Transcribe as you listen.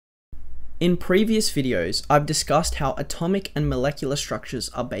In previous videos, I've discussed how atomic and molecular structures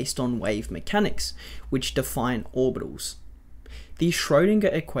are based on wave mechanics, which define orbitals. The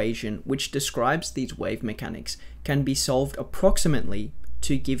Schrödinger equation, which describes these wave mechanics, can be solved approximately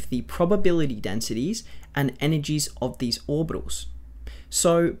to give the probability densities and energies of these orbitals.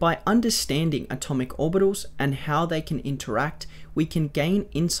 So by understanding atomic orbitals and how they can interact, we can gain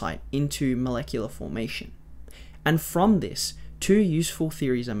insight into molecular formation. And from this, two useful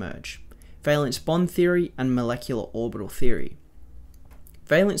theories emerge: valence bond theory and molecular orbital theory.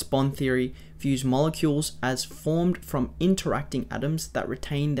 Valence bond theory views molecules as formed from interacting atoms that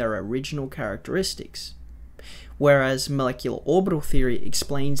retain their original characteristics, whereas molecular orbital theory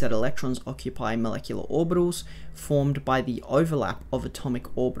explains that electrons occupy molecular orbitals formed by the overlap of atomic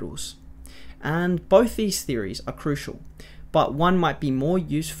orbitals. And both these theories are crucial, but one might be more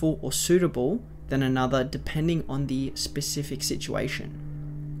useful or suitable than another depending on the specific situation.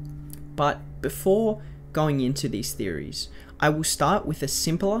 But before going into these theories, I will start with a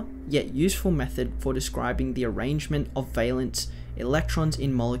simpler yet useful method for describing the arrangement of valence electrons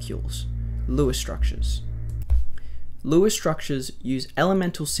in molecules: Lewis structures. Lewis structures use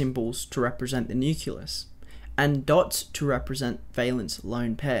elemental symbols to represent the nucleus, and dots to represent valence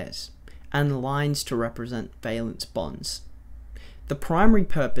lone pairs, and lines to represent valence bonds. The primary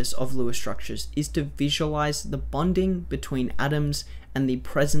purpose of Lewis structures is to visualize the bonding between atoms and the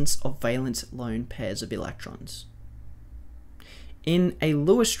presence of valence lone pairs of electrons. In a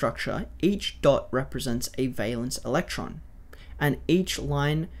Lewis structure, each dot represents a valence electron, and each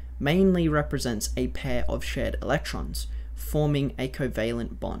line mainly represents a pair of shared electrons, forming a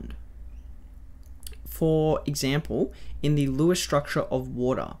covalent bond. For example, in the Lewis structure of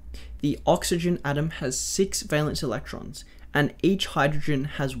water, the oxygen atom has 6 valence electrons, and each hydrogen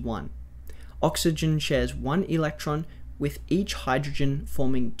has 1. Oxygen shares 1 electron, with each hydrogen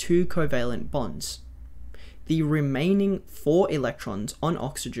forming 2 covalent bonds. The remaining 4 electrons on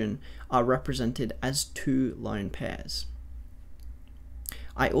oxygen are represented as 2 lone pairs.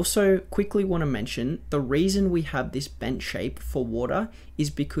 I also quickly want to mention the reason we have this bent shape for water is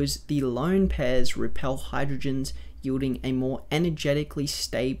because the lone pairs repel hydrogens, yielding a more energetically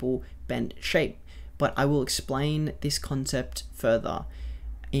stable bent shape, but I will explain this concept further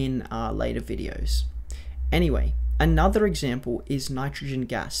in later videos. Anyway, another example is nitrogen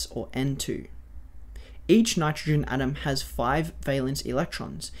gas, or N2. Each nitrogen atom has 5 valence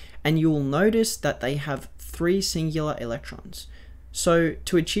electrons, and you will notice that they have 3 singular electrons. So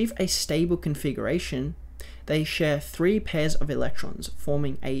to achieve a stable configuration, they share 3 pairs of electrons,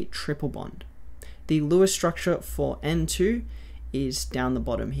 forming a triple bond. The Lewis structure for N2 is down the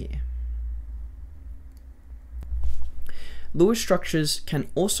bottom here. Lewis structures can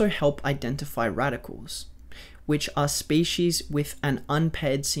also help identify radicals, which are species with an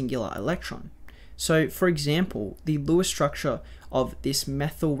unpaired singular electron. So for example, the Lewis structure of this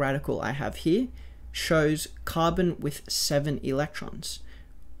methyl radical I have here shows carbon with 7 electrons,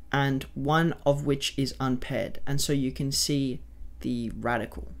 and 1 of which is unpaired, and so you can see the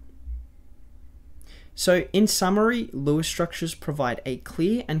radical. So in summary, Lewis structures provide a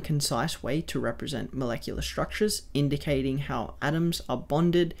clear and concise way to represent molecular structures, indicating how atoms are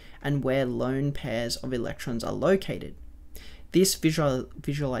bonded and where lone pairs of electrons are located. This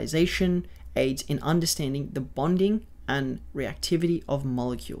visualization aids in understanding the bonding and reactivity of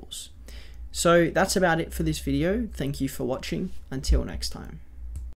molecules. So that's about it for this video. Thank you for watching. Until next time.